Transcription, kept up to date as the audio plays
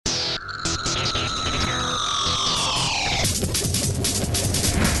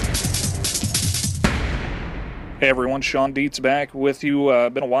Hey everyone, Sean Dietz back with you.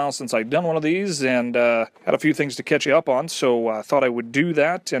 Been a while since I've done one of these, and had a few things to catch you up on, so I thought I would do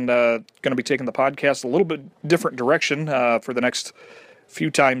that, and going to be taking the podcast a little bit different direction for the next few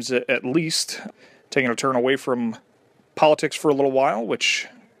times at least, taking a turn away from politics for a little while, which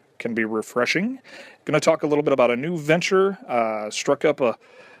can be refreshing. Going to talk a little bit about a new venture, struck up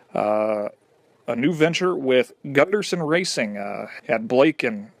a new venture with Gunderson Racing. Had Blake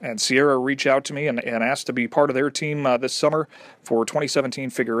and Ciera reach out to me and asked to be part of their team this summer for 2017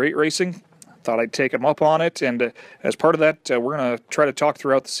 Figure 8 racing. Thought I'd take them up on it, and as part of that, we're going to try to talk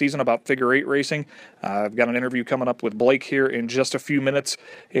throughout the season about Figure 8 racing. I've got an interview coming up with Blake here in just a few minutes,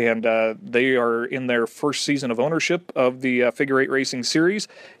 and they are in their first season of ownership of the Figure 8 Racing Series,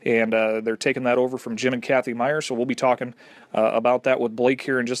 and they're taking that over from Jim and Kathy Meyer, so we'll be talking about that with Blake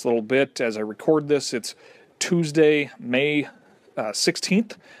here in just a little bit. As I record this, it's Tuesday, May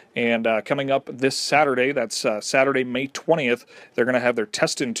 16th, and coming up this Saturday, that's Saturday, May 20th, they're going to have their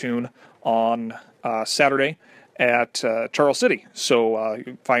test and tune on Saturday at Charles City. So you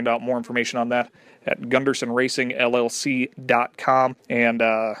can find out more information on that at GundersonRacingLLC.com. And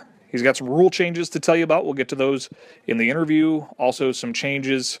he's got some rule changes to tell you about. We'll get to those in the interview. Also some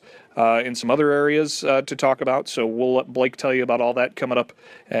changes in some other areas to talk about. So we'll let Blake tell you about all that coming up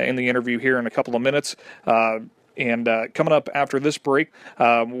in the interview here in a couple of minutes. And coming up after this break,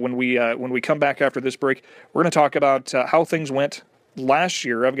 when we come back after this break, we're going to talk about how things went last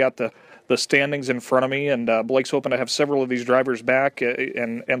year. I've got the standings in front of me, and Blake's hoping to have several of these drivers back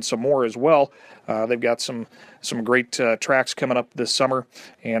and some more as well. They've got some great tracks coming up this summer,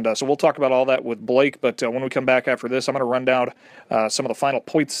 and so we'll talk about all that with Blake. But when we come back after this, I'm going to run down some of the final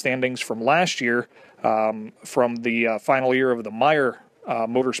point standings from last year, from the final year of the Meyer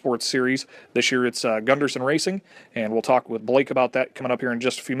Motorsports Series. This year it's Gunderson Racing, and we'll talk with Blake about that coming up here in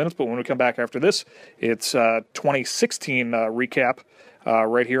just a few minutes. But when we come back after this, it's 2016 recap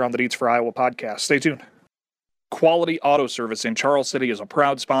right here on the Dietz4Iowa Podcast. Stay tuned. Quality Auto Service in Charles City is a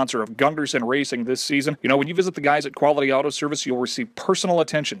proud sponsor of Gunderson Racing this season. You know, when you visit the guys at Quality Auto Service, you'll receive personal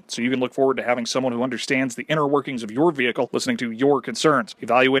attention, so you can look forward to having someone who understands the inner workings of your vehicle, listening to your concerns,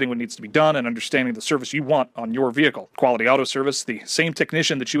 evaluating what needs to be done, and understanding the service you want on your vehicle. Quality Auto Service, the same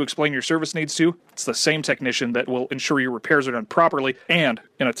technician that you explain your service needs to, it's the same technician that will ensure your repairs are done properly and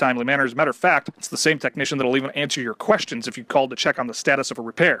in a timely manner. As a matter of fact, it's the same technician that will even answer your questions if you called to check on the status of a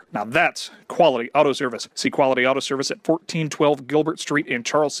repair. Now that's Quality Auto Service. See Quality Auto Service at 1412 Gilbert Street in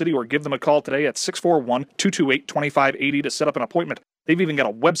Charles City, or give them a call today at 641-228-2580 to set up an appointment. They've even got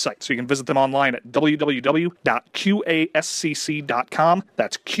a website, so you can visit them online at www.qascc.com.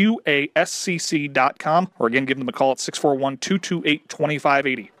 That's qascc.com. Or again, give them a call at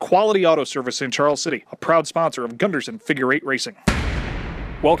 641-228-2580. Quality Auto Service in Charles City, a proud sponsor of Gunderson Figure 8 Racing.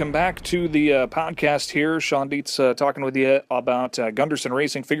 Welcome back to the podcast here. Sean Dietz talking with you about Gunderson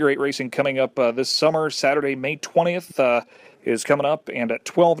Racing, Figure 8 Racing coming up this summer. Saturday, May 20th is coming up, and at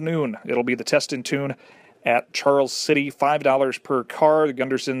 12 noon, it'll be the test and tune at Charles City, $5 per car. The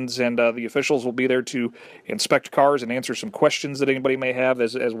Gundersons and the officials will be there to inspect cars and answer some questions that anybody may have,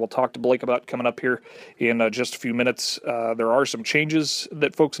 as we'll talk to Blake about coming up here in just a few minutes. There are some changes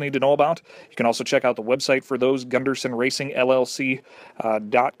that folks need to know about. You can also check out the website for those,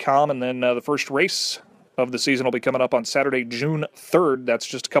 GundersonRacingLLC.com, and then the first race of the season will be coming up on Saturday, June 3rd. That's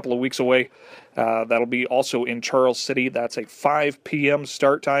just a couple of weeks away. That'll be also in Charles City. That's a 5 p.m.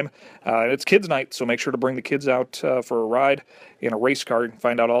 start time. It's kids' night, so make sure to bring the kids out for a ride in a race car. You can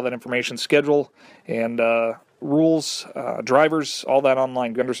find out all that information, schedule, and rules, drivers, all that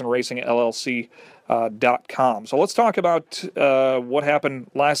online, GundersonRacingLLC.com. So let's talk about what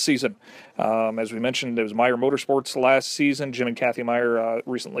happened last season. As we mentioned, it was Meyer Motorsports last season. Jim and Kathy Meyer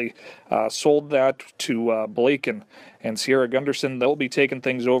recently sold that to Blake and Ciera Gunderson. They'll be taking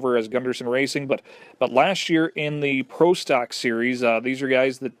things over as Gunderson Racing. But last year in the Pro Stock Series, these are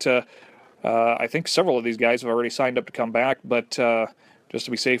guys that I think several of these guys have already signed up to come back. But just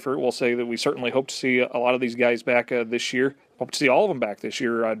to be safer, we'll say that we certainly hope to see a lot of these guys back this year. Hope to see all of them back this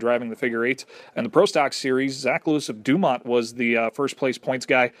year driving the Figure 8s. And the Pro Stock Series, Zach Lewis of Dumont was the first place points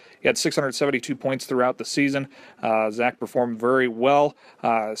guy. He had 672 points throughout the season. Zach performed very well.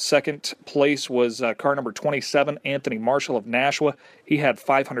 Second place was car number 27, Anthony Marshall of Nashua. He had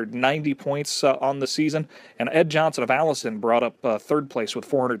 590 points on the season. And Ed Johnson of Allison brought up third place with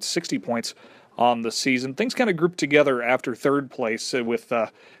 460 points on the season. Things kind of grouped together after third place with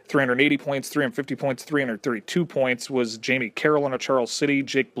 380 points, 350 points, 332 points was Jamie Carrollin of Charles City,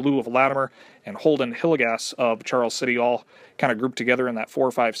 Jake Blue of Latimer, and Holden Hillegas of Charles City, all kind of grouped together in that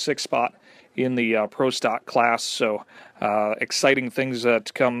 4, 5, 6 spot in the Pro Stock class. So exciting things to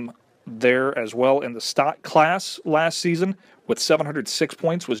come there as well in the stock class last season with 706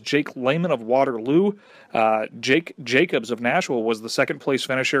 points was Jake Lehman of Waterloo. Jake Jacobs of Nashua was the second-place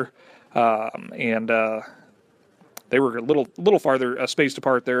finisher, and they were a little farther spaced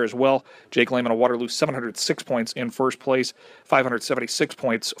apart there as well. Jake Lehman of Waterloo, 706 points in first place, 576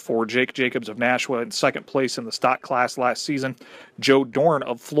 points for Jake Jacobs of Nashua in second place in the stock class last season. Joe Dorn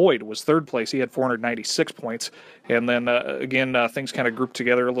of Floyd was third place. He had 496 points. And then, again, things kind of grouped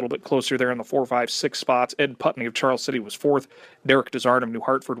together a little bit closer there in the 4, 5, 6 spots. Ed Putney of Charles City was fourth. Derek Desarn of New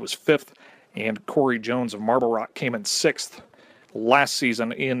Hartford was fifth. And Corey Jones of Marble Rock came in sixth last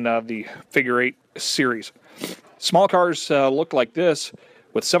season in the Figure 8 Series. Small cars looked like this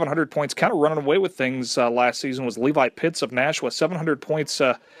with 700 points. Kind of running away with things last season was Levi Pitts of Nashua. 700 points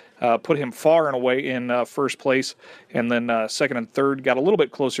put him far and away in first place. And then second and third got a little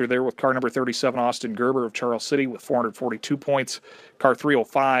bit closer there with car number 37, Austin Gerber of Charles City with 442 points. Car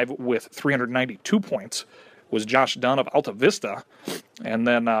 305 with 392 points was Josh Dunn of Alta Vista. And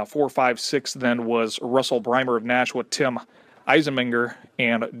then 4, 5, 6 then was Russell Breimer of Nashua, Tim Eisenminger,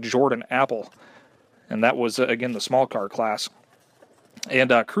 and Jordan Apple. And that was, again, the small car class.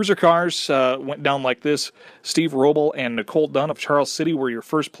 And cruiser cars went down like this. Steve Roble and Nicole Dunn of Charles City were your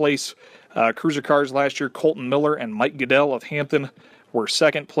first place cruiser cars last year. Colton Miller and Mike Goodell of Hampton were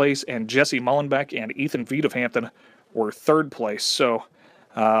second place. And Jesse Mullenbeck and Ethan Veet of Hampton were third place. So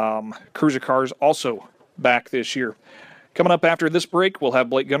cruiser cars also back this year. Coming up after this break, we'll have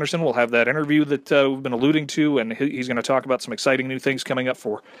Blake Gunderson. We'll have that interview that we've been alluding to, and he's going to talk about some exciting new things coming up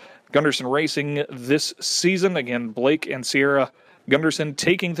for Gunderson Racing this season. Again, Blake and Ciera Gunderson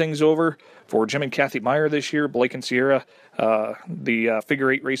taking things over for Jim and Kathy Meyer this year. Blake and Ciera, the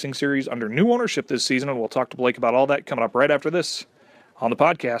Figure 8 Racing Series under new ownership this season, and we'll talk to Blake about all that coming up right after this on the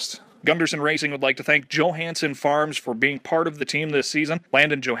podcast. Gunderson Racing would like to thank Johansson Farms for being part of the team this season.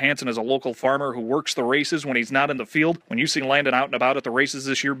 Landon Johansson is a local farmer who works the races when he's not in the field. When you see Landon out and about at the races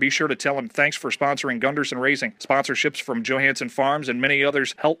this year, be sure to tell him thanks for sponsoring Gunderson Racing. Sponsorships from Johansson Farms and many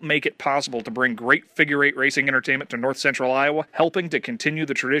others help make it possible to bring great Figure 8 racing entertainment to North Central Iowa, helping to continue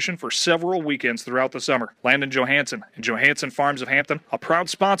the tradition for several weekends throughout the summer. Landon Johansson and Johansson Farms of Hampton, a proud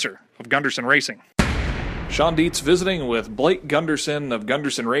sponsor of Gunderson Racing. Sean Dietz visiting with Blake Gunderson of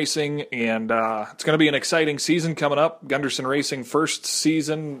Gunderson Racing, and it's going to be an exciting season coming up. Gunderson Racing first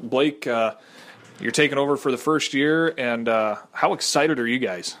season. Blake, you're taking over for the first year, and how excited are you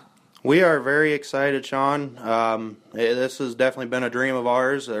guys? We are very excited, Sean. This has definitely been a dream of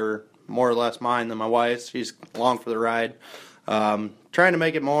ours, or more or less mine than my wife's. She's along for the ride. Trying to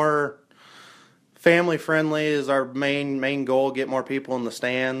make it more family-friendly is our main goal, get more people in the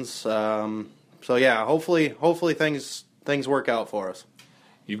stands. So yeah, hopefully things work out for us.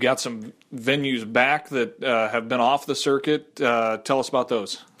 You've got some venues back that have been off the circuit. Tell us about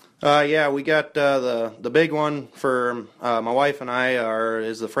those. Yeah, we got the big one for my wife and I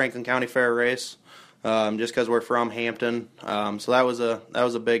is the Franklin County Fair race, just because we're from Hampton. So that was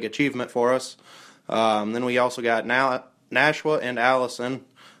a big achievement for us. Then we also got Nashua and Allison.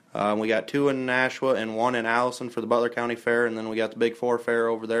 We got 2 in Nashua and 1 in Allison for the Butler County Fair, and then we got the Big 4 Fair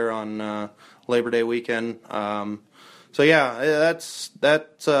over there on Labor Day weekend. So yeah,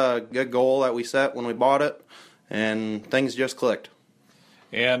 that's a good goal that we set when we bought it, and things just clicked.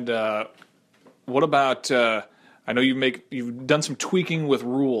 And what about? I know you've done some tweaking with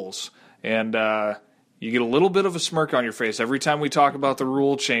rules, and you get a little bit of a smirk on your face every time we talk about the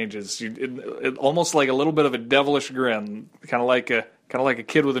rule changes. It almost like a little bit of a devilish grin, kind of like a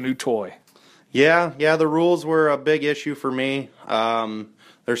kid with a new toy. Yeah, the rules were a big issue for me.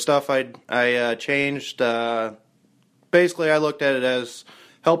 There's stuff I changed. Basically, I looked at it as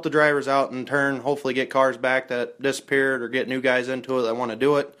help the drivers out in turn, hopefully get cars back that disappeared or get new guys into it that want to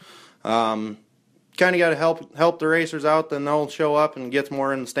do it. Kind of got to help the racers out, then they'll show up and get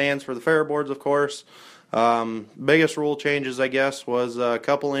more in the stands for the fair boards, of course. Biggest rule changes, I guess, was a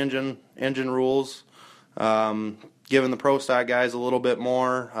couple engine rules. Giving the pro stock guys a little bit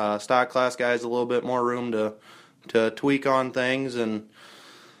more, stock class guys a little bit more room to tweak on things, and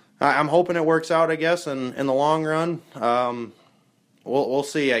I'm hoping it works out, I guess, in the long run. We'll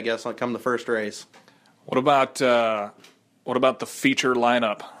see, I guess, come the first race. What about the feature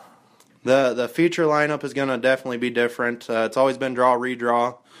lineup? The feature lineup is going to definitely be different. It's always been draw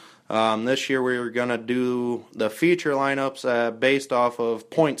redraw. This year we were going to do the feature lineups based off of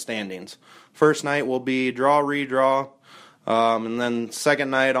point standings. First night will be draw redraw, and then second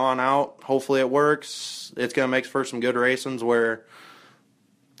night on out, hopefully it works. It's going to make for some good racings where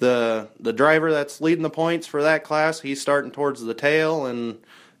the driver that's leading the points for that class, he's starting towards the tail, and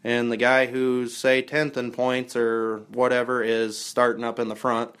the guy who's, say, 10th in points or whatever is starting up in the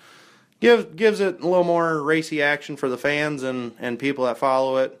front. gives it a little more racy action for the fans and people that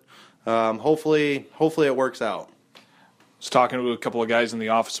follow it. Hopefully it works out. I was talking to a couple of guys in the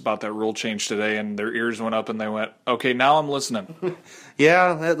office about that rule change today, and their ears went up and they went, okay, now I'm listening.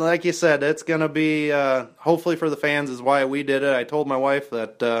 Yeah, like you said, it's going to be, hopefully for the fans is why we did it. I told my wife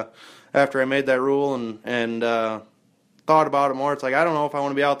that after I made that rule and thought about it more, it's like, I don't know if I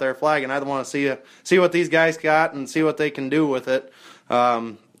want to be out there flagging. I want to see what these guys got and see what they can do with it.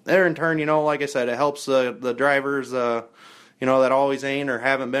 There in turn, like I said, it helps the drivers, that always ain't or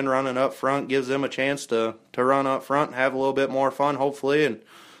haven't been running up front, gives them a chance to run up front and have a little bit more fun, hopefully,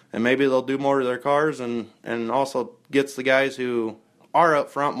 and maybe they'll do more to their cars, and also gets the guys who are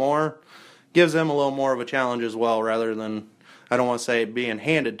up front more, gives them a little more of a challenge as well, rather than, I don't want to say being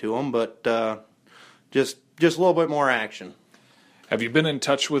handed to them, but just a little bit more action. Have you been in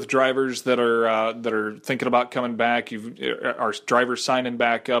touch with drivers that are thinking about coming back? Are drivers signing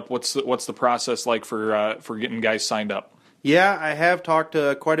back up? What's the process like for getting guys signed up? Yeah, I have talked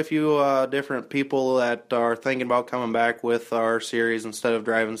to quite a few different people that are thinking about coming back with our series instead of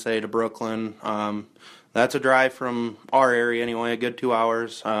driving, say, to Brooklyn. That's a drive from our area anyway, a good 2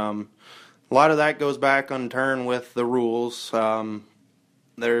 hours. A lot of that goes back on turn with the rules.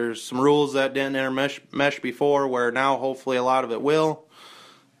 There's some rules that didn't intermesh before, where now hopefully a lot of it will.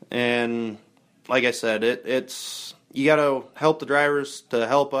 And like I said, it's you got to help the drivers to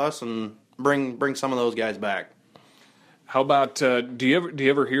help us and bring some of those guys back. How about do you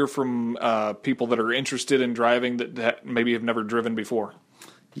ever hear from people that are interested in driving that maybe have never driven before?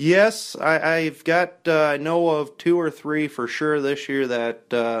 Yes, I've got I know of 2 or 3 for sure this year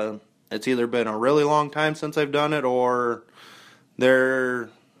that it's either been a really long time since I've done it, or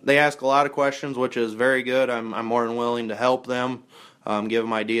they ask a lot of questions, which is very good. I'm more than willing to help them, give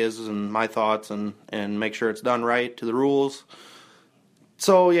them ideas and my thoughts, and make sure it's done right to the rules.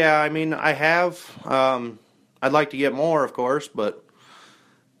 So yeah, I mean, I have. I'd like to get more, of course, but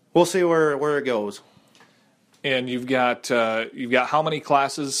we'll see where it goes. And you've got how many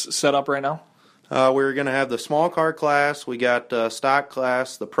classes set up right now? We're going to have the small car class. We got stock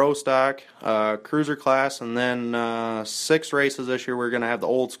class, the pro stock, cruiser class, and then 6 races this year. We're going to have the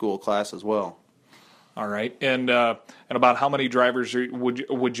old school class as well. All right, and about how many drivers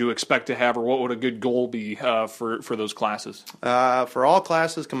would you expect to have, or what would a good goal be for those classes? For all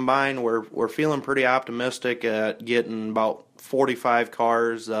classes combined, we're feeling pretty optimistic at getting about 45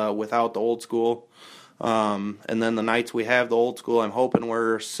 cars without the old school. And then the nights we have the old school, I'm hoping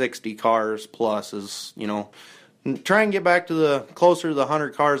we're 60 cars plus. Is try and get back to closer to the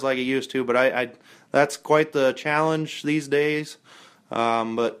 100 cars like it used to. But I that's quite the challenge these days.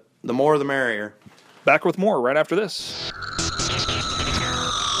 But the more the merrier. Back with more right after this.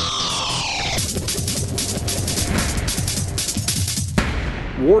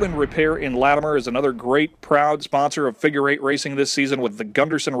 Warden Repair in Latimer is another great, proud sponsor of Figure 8 Racing this season with the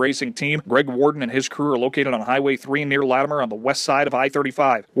Gunderson Racing team. Greg Warden and his crew are located on Highway 3 near Latimer on the west side of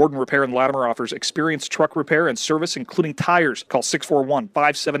I-35. Warden Repair in Latimer offers experienced truck repair and service, including tires. Call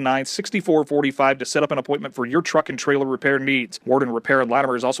 641-579-6445 to set up an appointment for your truck and trailer repair needs. Warden Repair in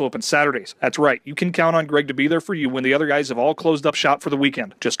Latimer is also open Saturdays. That's right, you can count on Greg to be there for you when the other guys have all closed up shop for the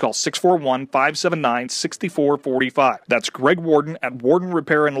weekend. Just call 641-579-6445. That's Greg Warden at Warden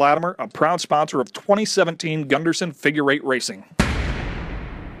Repair in Latimer, a proud sponsor of 2017 Gunderson Figure 8 Racing.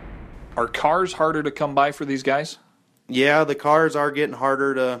 Are cars harder to come by for these guys? Yeah, the cars are getting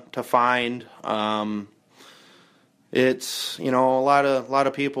harder to find. It's a lot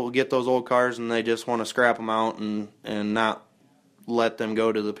of people get those old cars and they just want to scrap them out and not let them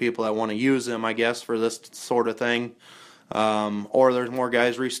go to the people that want to use them, I guess, for this sort of thing. Or there's more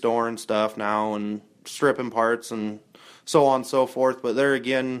guys restoring stuff now and stripping parts and so on and so forth. But there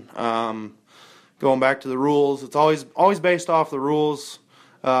again, going back to the rules, it's always based off the rules.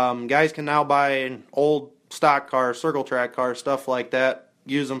 Guys can now buy an old stock car, circle track car, stuff like that,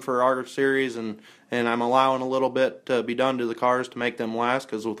 use them for our series, and I'm allowing a little bit to be done to the cars to make them last,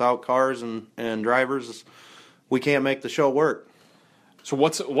 because without cars and drivers, we can't make the show work. So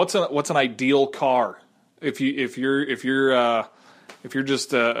what's an ideal car? If you're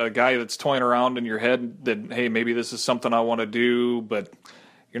just a guy that's toying around in your head that, hey, maybe this is something I want to do, but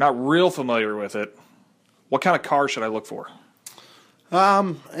you're not real familiar with it, what kind of car should I look for?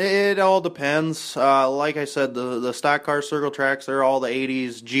 It all depends. Like I said, the stock car circle tracks, they're all the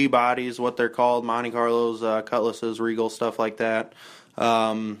 80s G bodies, what they're called, Monte Carlos, Cutlasses, Regal, stuff like that.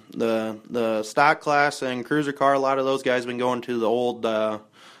 The stock class and cruiser car, a lot of those guys have been going to the old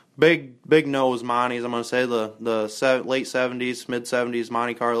big nose Montes. I'm going to say the late 70s, mid 70s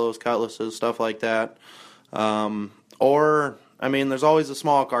Monte Carlos, Cutlasses, stuff like that. Or I mean, there's always a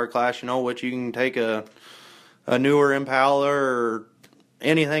small car class, which you can take a newer Impala or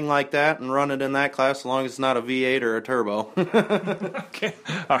anything like that and run it in that class as long as it's not a V8 or a turbo. Okay.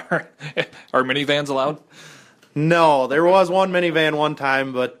 All right. Are minivans allowed? No, there was one minivan one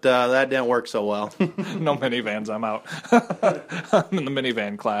time, but that didn't work so well. No minivans, I'm out. I'm in the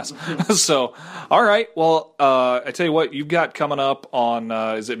minivan class. So, all right. Well, I tell you what, you've got coming up on,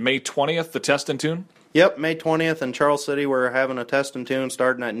 is it May 20th, the Test and Tune? Yep, May 20th in Charles City. We're having a Test and Tune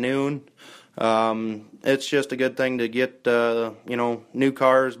starting at noon. It's just a good thing to get, new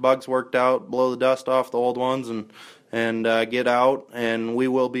cars, bugs worked out, blow the dust off the old ones, and get out. And we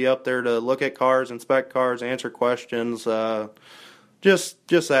will be up there to look at cars, inspect cars, answer questions, just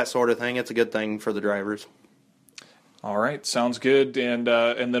that sort of thing. It's a good thing for the drivers. All right, sounds good. And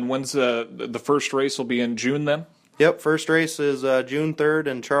then when's the first race? Will be in June then? Yep, first race is June 3rd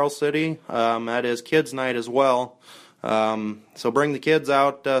in Charles City. That is Kids Night as well. So bring the kids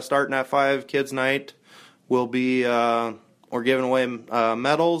out, starting at 5, Kids Night. We're giving away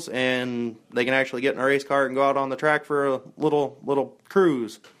medals, and they can actually get in a race car and go out on the track for a little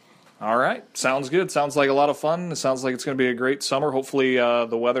cruise. All right, sounds good. Sounds like a lot of fun. It sounds like it's going to be a great summer. Hopefully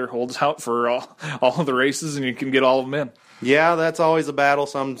the weather holds out for all of the races, and you can get all of them in. Yeah, that's always a battle.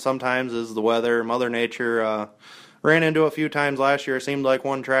 Sometimes is the weather. Mother Nature ran into it a few times last year. It seemed like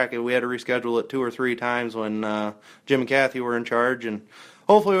one track we had to reschedule it 2 or 3 times when Jim and Kathy were in charge, and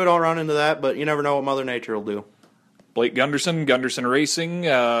hopefully we don't run into that, but you never know what Mother Nature will do. Blake Gunderson, Gunderson Racing.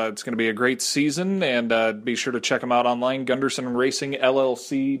 It's going to be a great season, and be sure to check them out online,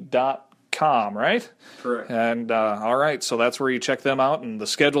 GundersonRacingLLC.com, right? Correct. And all right, so that's where you check them out, and the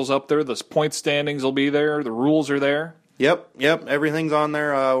schedule's up there. The point standings will be there. The rules are there. Yep. Everything's on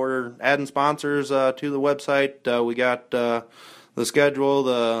there. We're adding sponsors to the website. We got the schedule,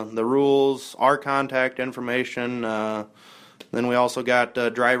 the rules, our contact information. Then we also got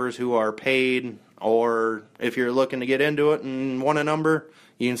drivers who are paid, or if you're looking to get into it and want a number,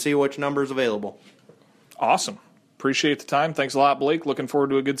 you can see which number is available. Awesome. Appreciate the time. Thanks a lot, Blake. Looking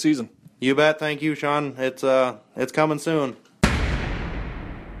forward to a good season. You bet. Thank you, Sean. It's coming soon.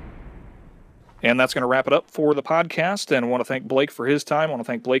 And that's going to wrap it up for the podcast. And I want to thank Blake for his time. I want to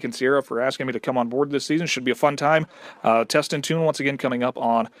thank Blake and Ciera for asking me to come on board this season. Should be a fun time. Test and Tune once again coming up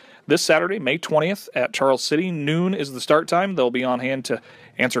on this Saturday, May 20th at Charles City. Noon is the start time. They'll be on hand to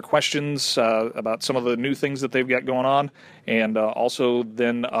answer questions about some of the new things that they've got going on. And also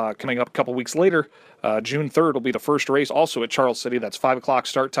then coming up a couple weeks later, June 3rd will be the first race also at Charles City. That's 5 o'clock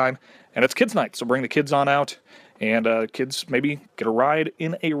start time. And it's Kids Night, so bring the kids on out. And kids maybe get a ride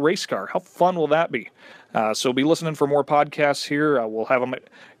in a race car. How fun will that be? So be listening for more podcasts here. We'll have them at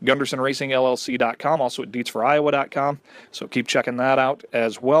GundersonRacingLLC.com, also at Dietz4Iowa.com. So keep checking that out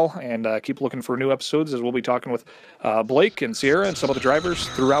as well, and keep looking for new episodes as we'll be talking with Blake and Ciera and some of the drivers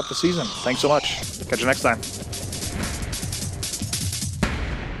throughout the season. Thanks so much. Catch you next time.